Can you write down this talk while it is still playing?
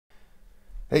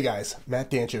Hey guys,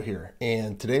 Matt Dancho here,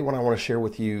 and today what I want to share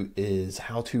with you is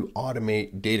how to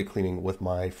automate data cleaning with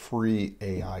my free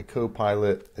AI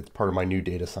Copilot. It's part of my new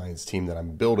data science team that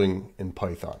I'm building in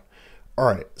Python. All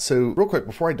right, so real quick,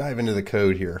 before I dive into the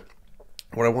code here,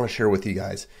 what I want to share with you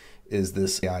guys is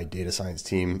this AI data science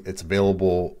team. It's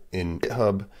available in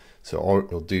GitHub. So all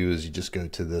you'll do is you just go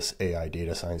to this AI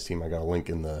data science team. I got a link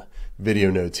in the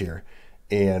video notes here.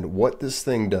 And what this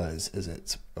thing does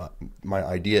is my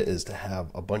idea is to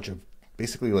have a bunch of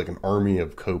basically like an army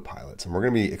of co-pilots. And we're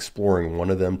going to be exploring one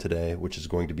of them today, which is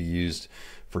going to be used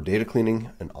for data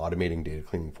cleaning and automating data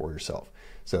cleaning for yourself.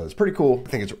 So it's pretty cool. I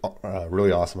think it's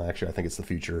really awesome. Actually, I think it's the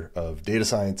future of data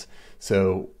science.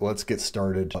 So let's get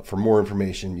started. For more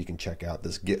information, you can check out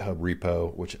this GitHub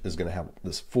repo, which is going to have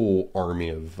this full army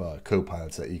of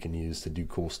co-pilots that you can use to do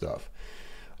cool stuff.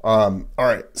 All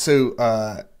right. So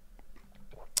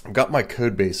I've got my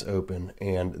code base open,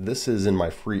 and this is in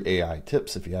my free AI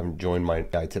tips. If you haven't joined my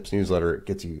AI tips newsletter, it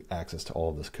gets you access to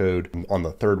all of this code. I'm on the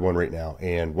third one right now,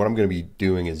 and what I'm going to be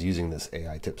doing is using this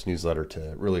AI tips newsletter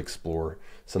to really explore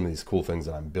some of these cool things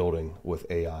that I'm building with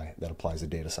AI that applies to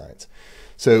data science.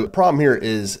 So the problem here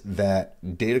is that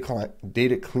data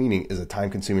cleaning is a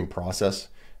time-consuming process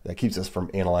that keeps us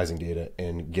from analyzing data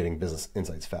and getting business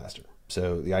insights faster.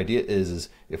 So the idea is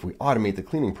if we automate the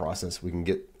cleaning process, we can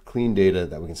get clean data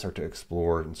that we can start to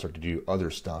explore and start to do other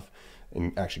stuff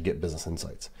and actually get business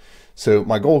insights. So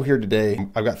my goal here today,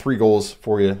 I've got 3 goals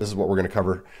for you. This is what we're going to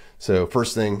cover. So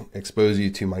first thing, expose you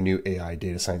to my new AI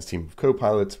data science team of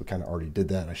co-pilots. We kind of already did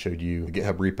that. I showed you the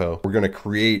GitHub repo. We're going to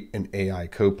create an AI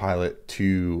co-pilot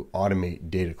to automate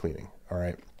data cleaning. All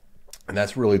right. And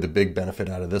that's really the big benefit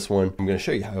out of this one. I'm going to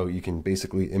show you how you can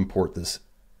basically import this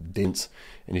data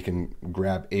and you can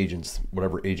grab agents,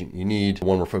 whatever agent you need. The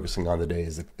one we're focusing on today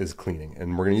is cleaning,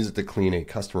 and we're going to use it to clean a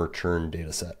customer churn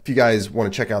data set. If you guys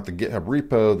want to check out the GitHub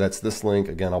repo, that's this link.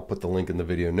 Again, I'll put the link in the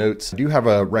video notes. I do have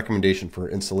a recommendation for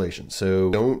installation.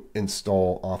 So don't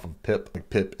install off of pip, like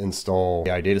pip install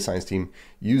AI data science team.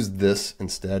 Use this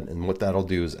instead, and what that'll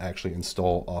do is actually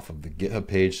install off of the GitHub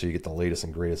page so you get the latest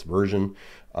and greatest version.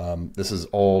 This is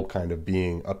all kind of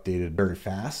being updated very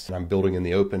fast, and I'm building in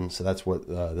the open, so that's what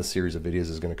this series of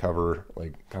videos is going to cover,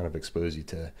 like kind of expose you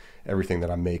to everything that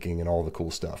I'm making and all the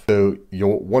cool stuff. So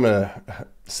you'll want to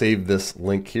save this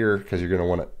link here because you're going to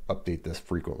want to update this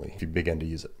frequently if you begin to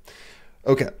use it.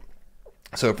 Okay.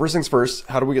 So first things first,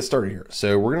 how do we get started here?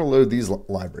 So we're going to load these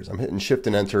libraries. I'm hitting Shift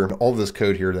and Enter. All of this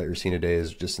code here that you're seeing today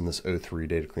is just in this O3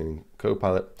 data cleaning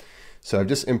copilot. So I've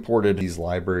just imported these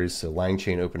libraries, so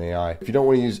LangChain, OpenAI. If you don't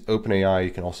want to use OpenAI,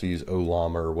 you can also use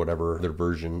Ollama or whatever other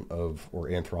version of, or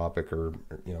Anthropic or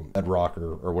Bedrock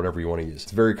or whatever you want to use.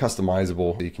 It's very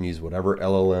customizable. You can use whatever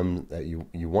LLM that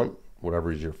you want,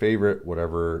 whatever is your favorite,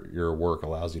 whatever your work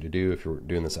allows you to do if you're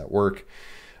doing this at work.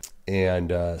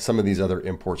 And some of these other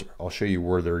imports, I'll show you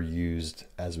where they're used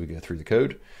as we go through the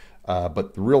code.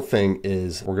 But the real thing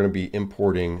is we're going to be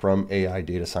importing from AI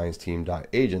data science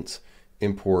team.agents,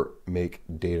 import make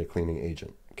data cleaning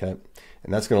agent. Okay.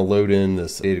 And that's going to load in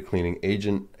this data cleaning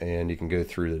agent, and you can go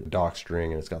through the doc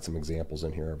string, and it's got some examples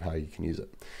in here of how you can use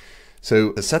it.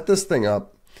 So to set this thing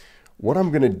up, what I'm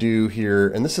going to do here,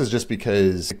 and this is just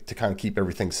because to kind of keep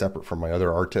everything separate from my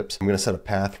other R tips, I'm going to set a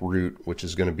path root, which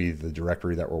is going to be the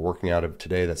directory that we're working out of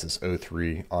today. That's this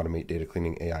O3 Automate Data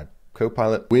Cleaning AI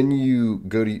Copilot. When you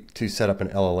go to set up an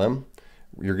LLM,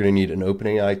 you're going to need an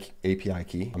OpenAI API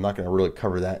key. I'm not going to really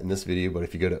cover that in this video, but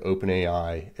if you go to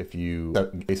OpenAI, if you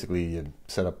basically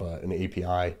set up an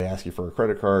API, they ask you for a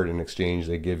credit card. In exchange,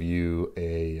 they give you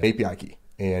an API key,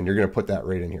 and you're going to put that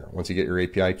right in here. Once you get your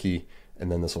API key, and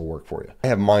then this will work for you. I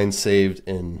have mine saved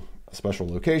in a special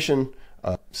location,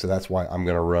 so that's why I'm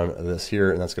going to run this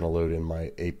here, and that's going to load in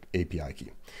my API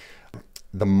key.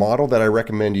 The model that I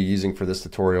recommend you using for this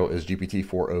tutorial is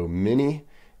GPT-4o Mini,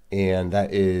 and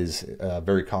that is a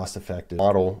very cost-effective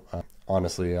model.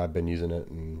 Honestly, I've been using it,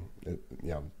 and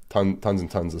tons and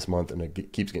tons this month, and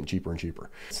it keeps getting cheaper and cheaper.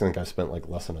 I think I've spent like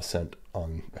less than a cent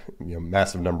on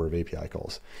massive number of API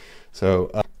calls.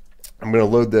 So I'm going to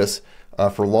load this.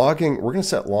 For logging, we're going to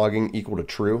set logging equal to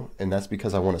true, and that's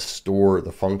because I want to store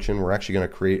the function. We're actually going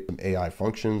to create some AI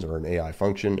functions or an AI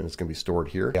function, and it's going to be stored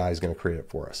here. AI is going to create it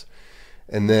for us.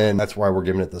 And then that's why we're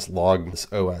giving it this log,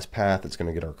 this OS path. It's going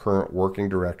to get our current working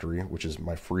directory, which is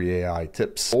my free AI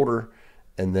tips folder.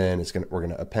 And then we're going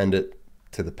to append it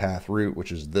to the path root,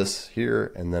 which is this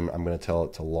here. And then I'm going to tell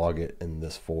it to log it in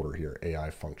this folder here, AI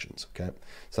functions. Okay.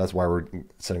 So that's why we're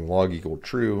setting log equal to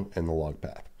true in the log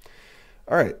path.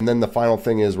 All right, and then the final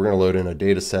thing is we're going to load in a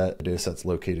data set. The data set's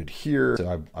located here.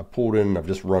 So I've pulled in, I've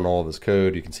just run all this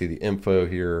code. You can see the info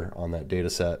here on that data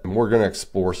set. And we're going to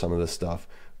explore some of this stuff.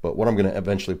 But what I'm going to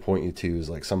eventually point you to is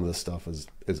like some of this stuff is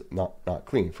not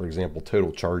clean. For example,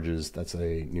 total charges, that's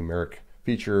a numeric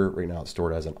feature. Right now it's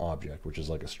stored as an object, which is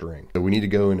like a string. So we need to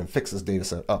go in and fix this data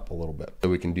set up a little bit so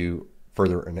we can do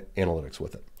further analytics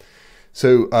with it.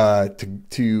 So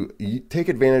to take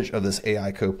advantage of this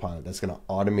AI Copilot that's going to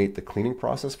automate the cleaning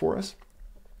process for us,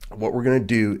 what we're going to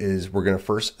do is we're going to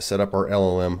first set up our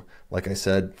LLM. Like I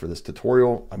said, for this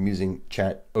tutorial, I'm using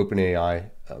OpenAI,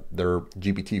 their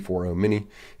GPT-4o Mini.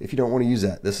 If you don't want to use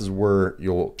that, this is where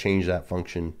you'll change that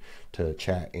function to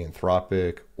Chat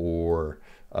Anthropic or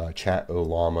Chat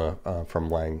Olama from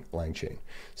LangChain.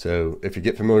 So if you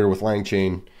get familiar with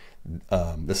LangChain,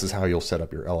 this is how you'll set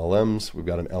up your LLMs. We've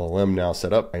got an LLM now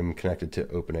set up. I'm connected to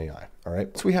OpenAI. All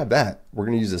right. So we have that. We're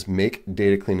going to use this make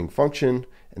data cleaning function,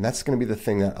 and that's going to be the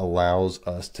thing that allows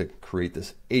us to create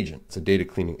this agent. It's a data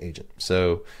cleaning agent.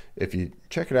 So if you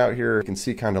check it out here, you can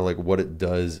see kind of like what it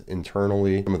does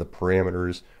internally, some of the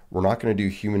parameters. We're not going to do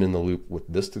human in the loop with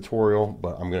this tutorial,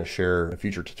 but I'm going to share a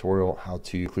future tutorial how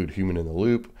to include human in the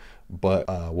loop. But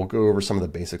we'll go over some of the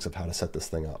basics of how to set this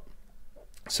thing up.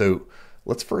 So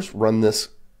let's first run this,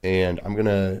 and I'm going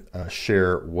to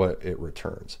share what it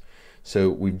returns. So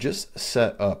we've just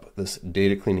set up this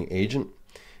data cleaning agent,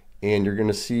 and you're going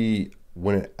to see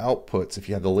when it outputs, if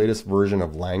you have the latest version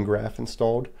of LangGraph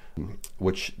installed,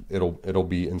 which it'll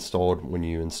be installed when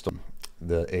you install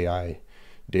the AI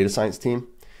data science team,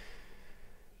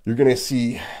 you're going to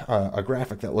see a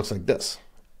graphic that looks like this.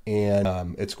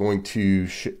 And it's going to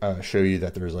show you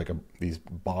that there's like these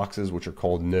boxes which are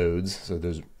called nodes. So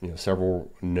there's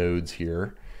several nodes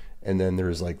here, and then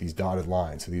there's like these dotted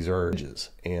lines. So these are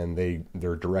edges, and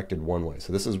they're directed one way.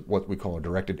 So this is what we call a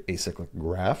directed acyclic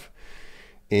graph,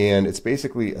 and it's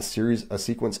basically a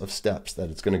sequence of steps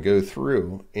that it's going to go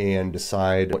through and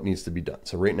decide what needs to be done.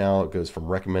 So right now it goes from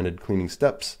recommended cleaning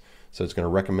steps. So it's going to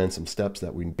recommend some steps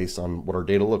that based on what our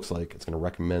data looks like, it's going to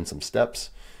recommend some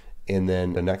steps. And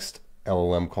then the next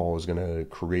LLM call is going to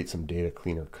create some data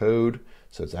cleaner code.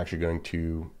 So it's actually going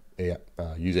to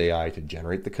use AI to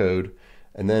generate the code.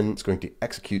 And then it's going to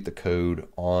execute the code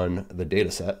on the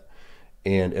data set.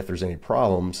 And if there's any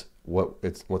problems,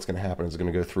 what's going to happen is it's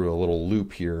going to go through a little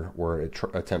loop here where it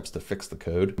attempts to fix the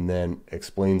code and then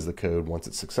explains the code. Once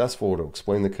it's successful, it'll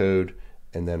explain the code,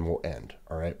 and then we'll end.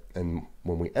 All right. And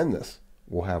when we end this,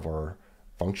 we'll have our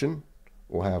function,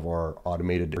 we'll have our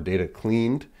automated data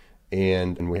cleaned,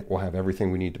 and we'll have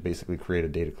everything we need to basically create a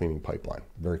data cleaning pipeline.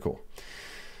 Very cool.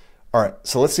 All right,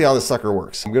 so let's see how this sucker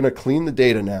works. I'm going to clean the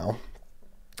data now.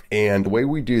 And the way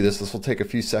we do this will take a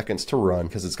few seconds to run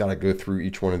because it's got to go through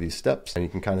each one of these steps. And you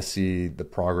can kind of see the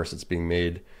progress that's being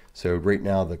made. So right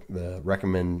now, the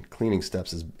recommend cleaning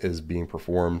steps is being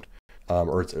performed,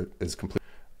 or it's complete.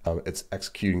 It's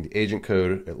executing the agent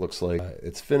code. It looks like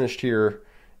it's finished here.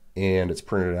 And it's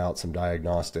printed out some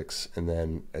diagnostics, and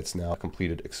then it's now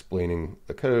completed explaining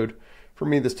the code. For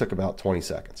me, this took about 20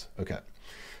 seconds. Okay,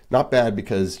 not bad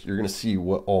because you're going to see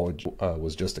what all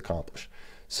was just accomplished.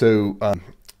 So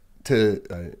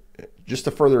just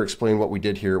to further explain what we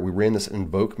did here, we ran this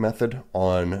invoke method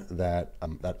on that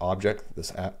object,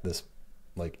 this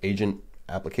like agent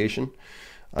application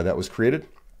that was created.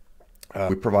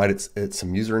 We provided it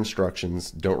some user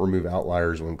instructions. Don't remove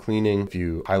outliers when cleaning. If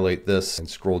you highlight this and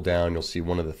scroll down, you'll see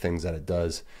one of the things that it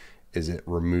does is it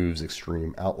removes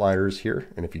extreme outliers here.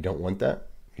 And if you don't want that,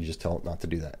 you just tell it not to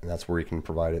do that. And that's where you can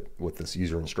provide it with this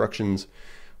user instructions.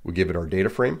 We give it our data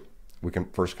frame. We can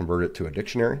first convert it to a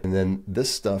dictionary. And then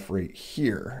this stuff right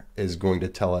here is going to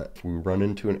tell it if we run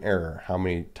into an error, how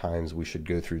many times we should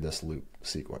go through this loop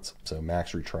sequence. So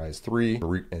max retries 3,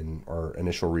 and our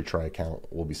initial retry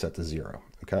count will be set to 0.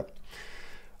 Okay.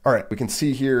 All right. We can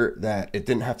see here that it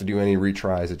didn't have to do any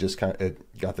retries. It just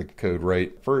it got the code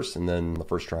right first, and then the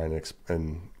first try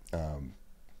and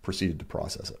proceeded to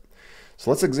process it.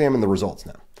 So let's examine the results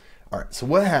now. All right, so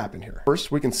what happened here?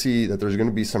 First, we can see that there's going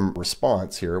to be some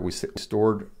response here. We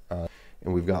stored,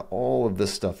 and we've got all of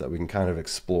this stuff that we can kind of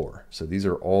explore. So these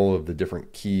are all of the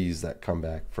different keys that come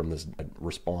back from this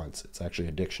response. It's actually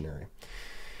a dictionary.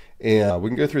 And we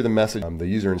can go through the message, the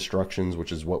user instructions,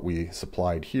 which is what we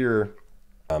supplied here,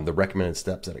 the recommended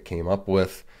steps that it came up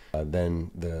with,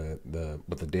 then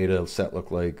what the data set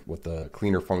looked like, what the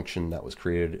cleaner function that was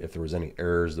created. If there was any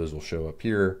errors, those will show up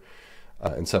here,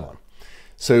 and so on.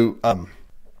 So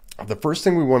The first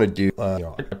thing we want to do,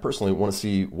 I personally want to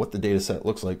see what the data set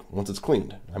looks like once it's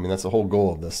cleaned. I mean, that's the whole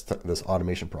goal of this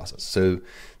automation process. So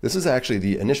this is actually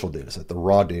the initial data set, the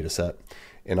raw data set.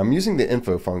 And I'm using the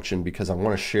info function because I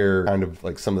want to share kind of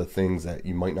like some of the things that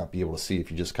you might not be able to see if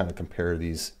you just kind of compare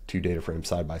these two data frames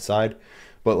side by side.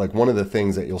 But like one of the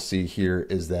things that you'll see here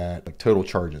is that like total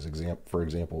charges, for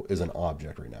example, is an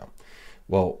object right now.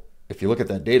 Well, if you look at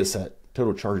that data set,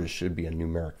 total charges should be a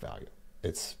numeric value.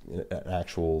 It's an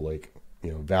actual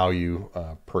value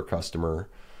per customer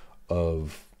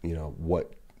of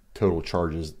what total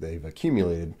charges they've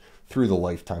accumulated through the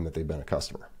lifetime that they've been a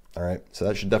customer. All right, so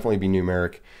that should definitely be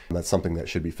numeric, and that's something that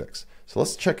should be fixed. So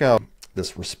let's check out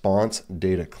this response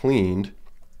data cleaned.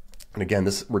 And again,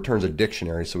 this returns a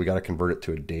dictionary, so we got to convert it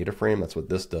to a data frame. That's what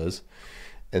this does.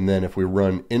 And then if we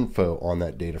run info on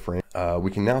that data frame,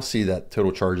 we can now see that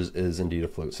total charges is indeed a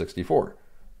float 64.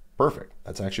 Perfect.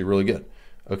 That's actually really good.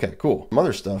 Okay, cool. Some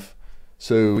other stuff.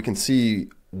 So we can see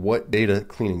what data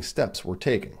cleaning steps we're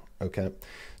taking. Okay.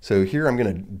 So here I'm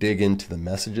going to dig into the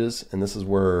messages, and this is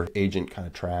where agent kind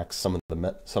of tracks some of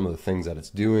the things that it's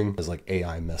doing as like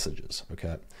AI messages.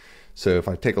 Okay. So if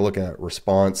I take a look at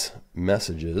response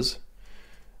messages,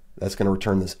 that's going to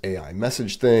return this AI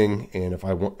message thing. And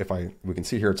we can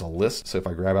see here it's a list. So if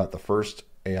I grab out the first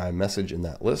AI message in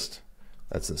that list,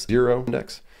 that's this 0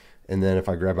 index. And then if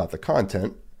I grab out the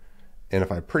content, and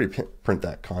if I print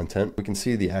that content, we can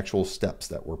see the actual steps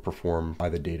that were performed by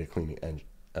the data cleaning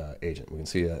agent. We can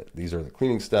see that these are the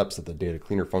cleaning steps at the data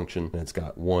cleaner function, and it's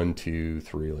got 1, 2,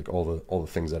 3, like all the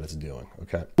things that it's doing.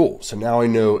 Okay, cool. So now I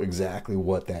know exactly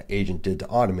what that agent did to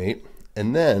automate,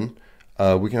 and then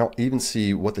we can even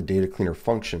see what the data cleaner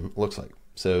function looks like.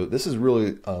 So this is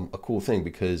really a cool thing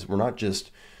because we're not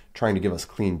just trying to give us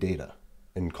clean data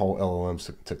and call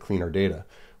LLMs to clean our data.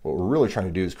 What we're really trying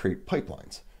to do is create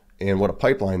pipelines. And what a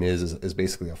pipeline is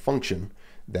basically a function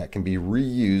that can be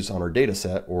reused on our data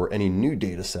set or any new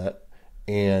data set.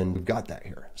 And we've got that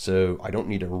here. So I don't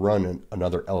need to run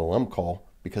another LLM call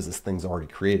because this thing's already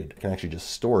created. I can actually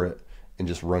just store it and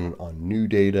just run it on new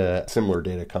data, similar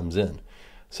data comes in.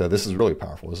 So this is really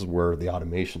powerful. This is where the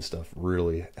automation stuff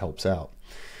really helps out.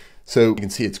 So you can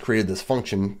see it's created this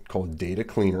function called data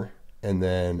cleaner. And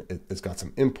then it's got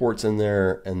some imports in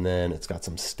there, and then it's got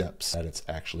some steps that it's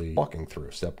actually walking through.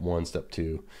 Step 1, step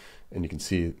 2, and you can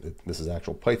see this is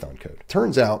actual Python code.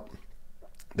 Turns out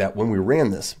that when we ran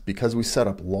this, because we set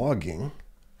up logging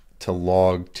to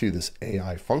log to this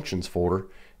AI functions folder,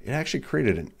 it actually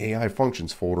created an AI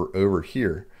functions folder over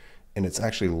here, and it's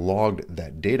actually logged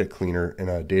that data cleaner in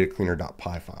a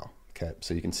datacleaner.py file. Okay,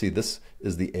 so you can see this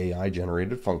is the AI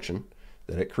generated function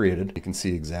that it created. You can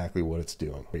see exactly what it's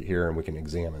doing right here, and we can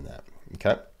examine that.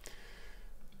 Okay.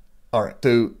 All right.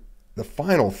 So the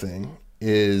final thing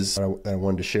is that I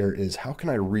wanted to share is how can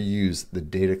I reuse the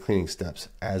data cleaning steps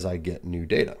as I get new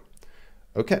data?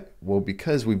 Okay. Well,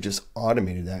 because we've just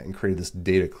automated that and created this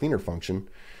data cleaner function,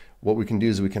 what we can do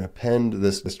is we can append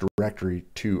this directory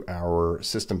to our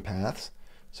system paths.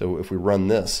 So if we run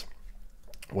this,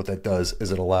 what that does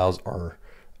is it allows our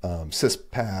sys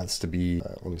paths to be,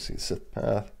 let me see, sys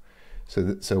path.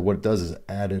 So what it does is it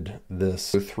added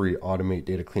this O3 automate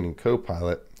data cleaning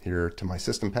copilot here to my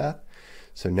system path.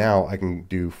 So now I can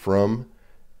do from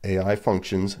AI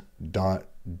functions dot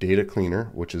data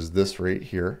cleaner, which is this right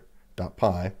here,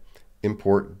 .py,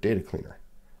 import data cleaner.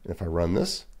 And if I run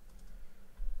this,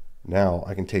 now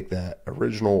I can take that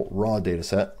original raw data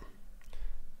set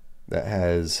that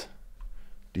has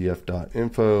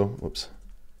df.info, whoops.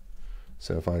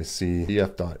 So if I see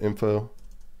df.info,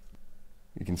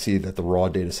 you can see that the raw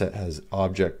data set has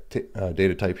object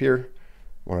data type here.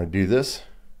 When I do this,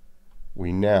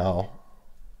 we now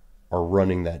are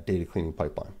running that data cleaning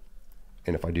pipeline.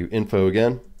 And if I do info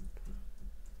again,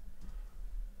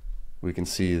 we can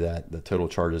see that the total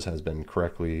charges has been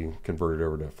correctly converted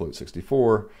over to float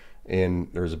 64. And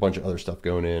there's a bunch of other stuff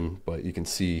going in, but you can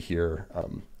see here,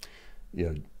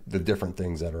 the different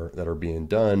things that are being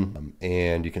done,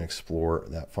 and you can explore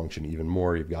that function even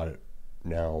more. You've got it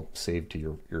now saved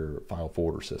to your file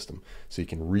folder system, so you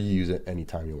can reuse it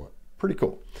anytime you want. Pretty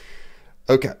cool.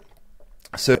 Okay,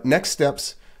 so next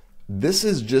steps. This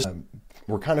is just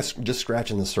we're kind of just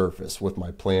scratching the surface with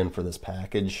my plan for this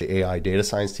package, the AI data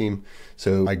science team.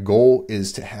 So my goal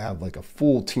is to have like a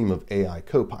full team of AI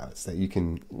co-pilots that you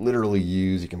can literally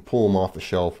use. You can pull them off the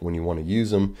shelf when you want to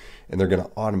use them, and they're going to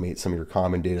automate some of your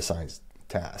common data science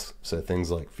tasks. So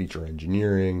things like feature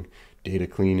engineering, data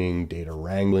cleaning, data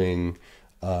wrangling,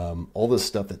 all this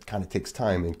stuff that kind of takes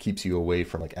time and keeps you away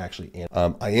from like actually.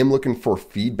 I am looking for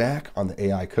feedback on the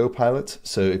AI co-pilots.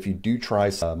 So if you do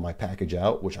try my package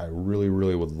out, which I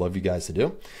really would love you guys to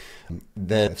do,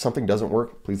 then if something doesn't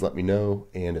work, please let me know.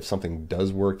 And if something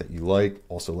does work that you like,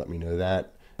 also let me know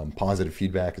that. Positive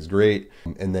feedback is great.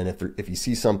 And then if you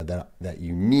see something that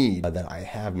you need that I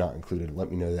have not included, let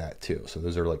me know that too. So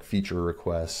those are like feature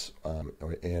requests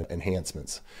and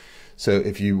enhancements. So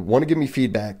if you want to give me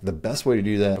feedback, the best way to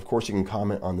do that, of course, you can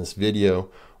comment on this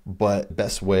video, but the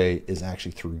best way is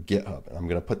actually through GitHub. And I'm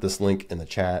going to put this link in the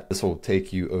chat. This will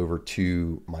take you over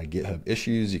to my GitHub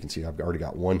issues. You can see I've already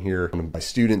got one here. One of my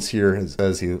students here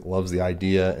says he loves the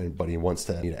idea, but he wants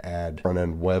to add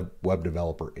front-end web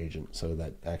developer agent. So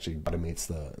that actually automates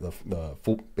the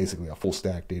full, basically a full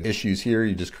stack data. Issues here,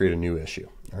 you just create a new issue.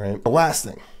 All right. The last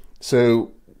thing.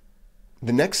 So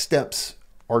the next steps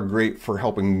are great for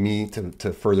helping me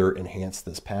to further enhance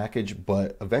this package,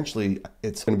 but eventually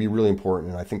it's going to be really important.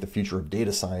 And I think the future of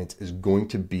data science is going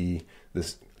to be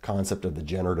this concept of the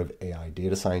generative AI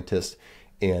data scientist.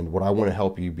 And what I want to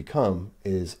help you become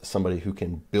is somebody who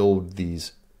can build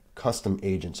these custom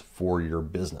agents for your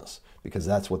business, because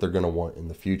that's what they're going to want in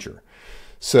the future.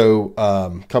 So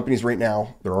companies right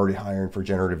now, they're already hiring for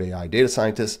generative AI data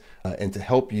scientists. And to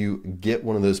help you get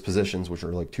one of those positions, which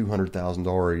are like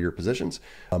 $200,000 a year positions,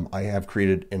 I have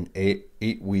created an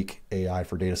eight-week AI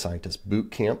for data scientists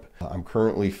bootcamp. I'm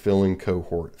currently filling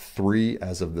cohort 3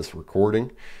 as of this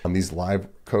recording. These live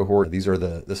cohort,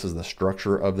 this is the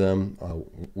structure of them,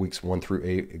 weeks 1 through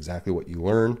 8, exactly what you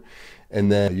learn.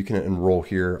 And then you can enroll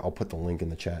here. I'll put the link in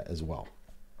the chat as well.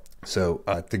 So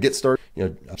to get started,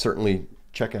 certainly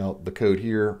check out the code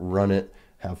here, run it,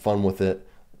 have fun with it,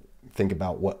 think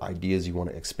about what ideas you want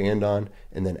to expand on.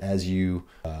 And then as you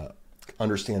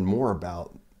understand more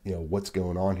about what's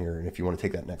going on here, and if you want to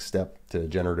take that next step to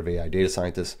generative AI data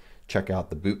scientist, check out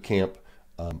the bootcamp.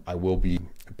 I will be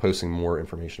posting more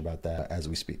information about that as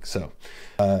we speak. So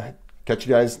catch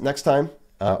you guys next time.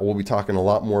 We'll be talking a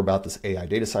lot more about this AI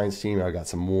data science team. I've got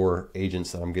some more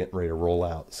agents that I'm getting ready to roll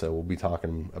out. So we'll be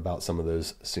talking about some of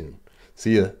those soon.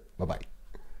 See ya. Bye-bye.